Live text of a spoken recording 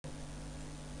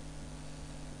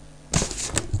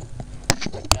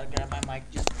mic.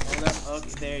 Just hold up. Okay,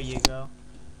 there you go.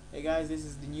 Hey guys, this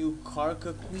is the new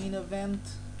Karka Qeen event.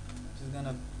 Just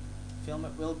gonna film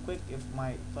it real quick if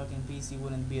my fucking PC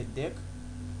wouldn't be a dick.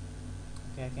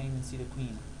 Okay, I can't even see the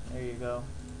queen. There you go.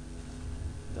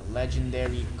 The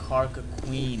legendary Karka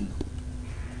Qeen.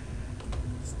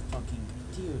 It's fucking,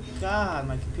 dear God,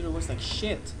 my computer works like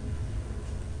shit.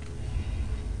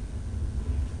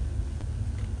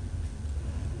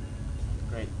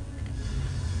 Great.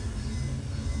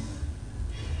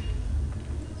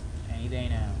 Any day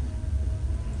now.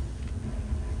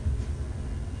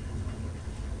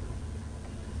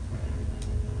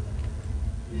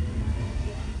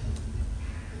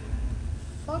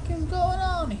 Fucking's going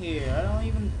on here? I don't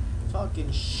even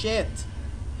fucking shit.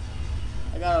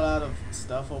 I got a lot of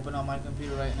stuff open on my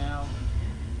computer right now.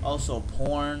 Also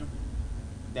porn.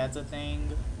 That's a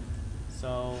thing.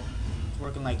 So it's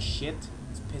working like shit.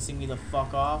 It's pissing me the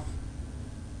fuck off.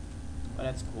 But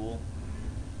that's cool.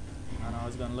 I don't know what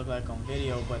it's gonna look like on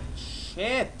video, but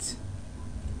shit!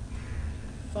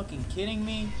 Fucking kidding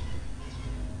me?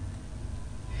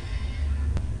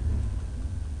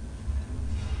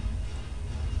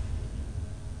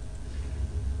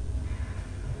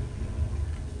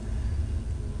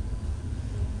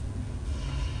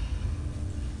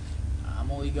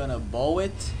 I'm only gonna bow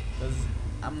it because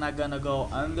I'm not gonna go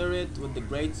under it with the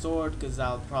great sword because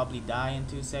I'll probably die in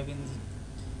 2 seconds,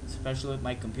 especially with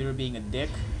my computer being a dick.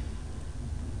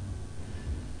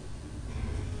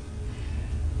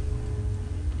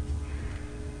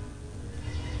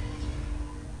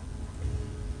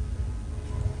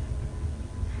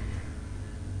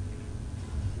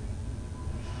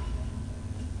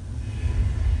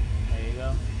 There you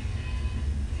go.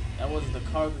 That was the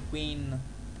Karka Qeen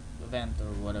event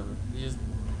or whatever. It's just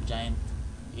giant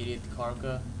idiot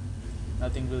Karka.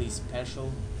 Nothing really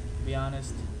special, to be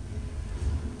honest.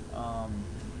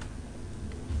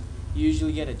 You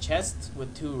usually get a chest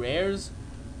with 2 rares.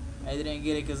 I didn't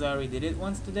get it because I already did it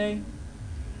once today.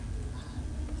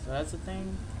 So that's the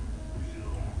thing.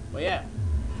 But yeah,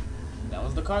 that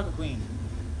was the Karka Qeen.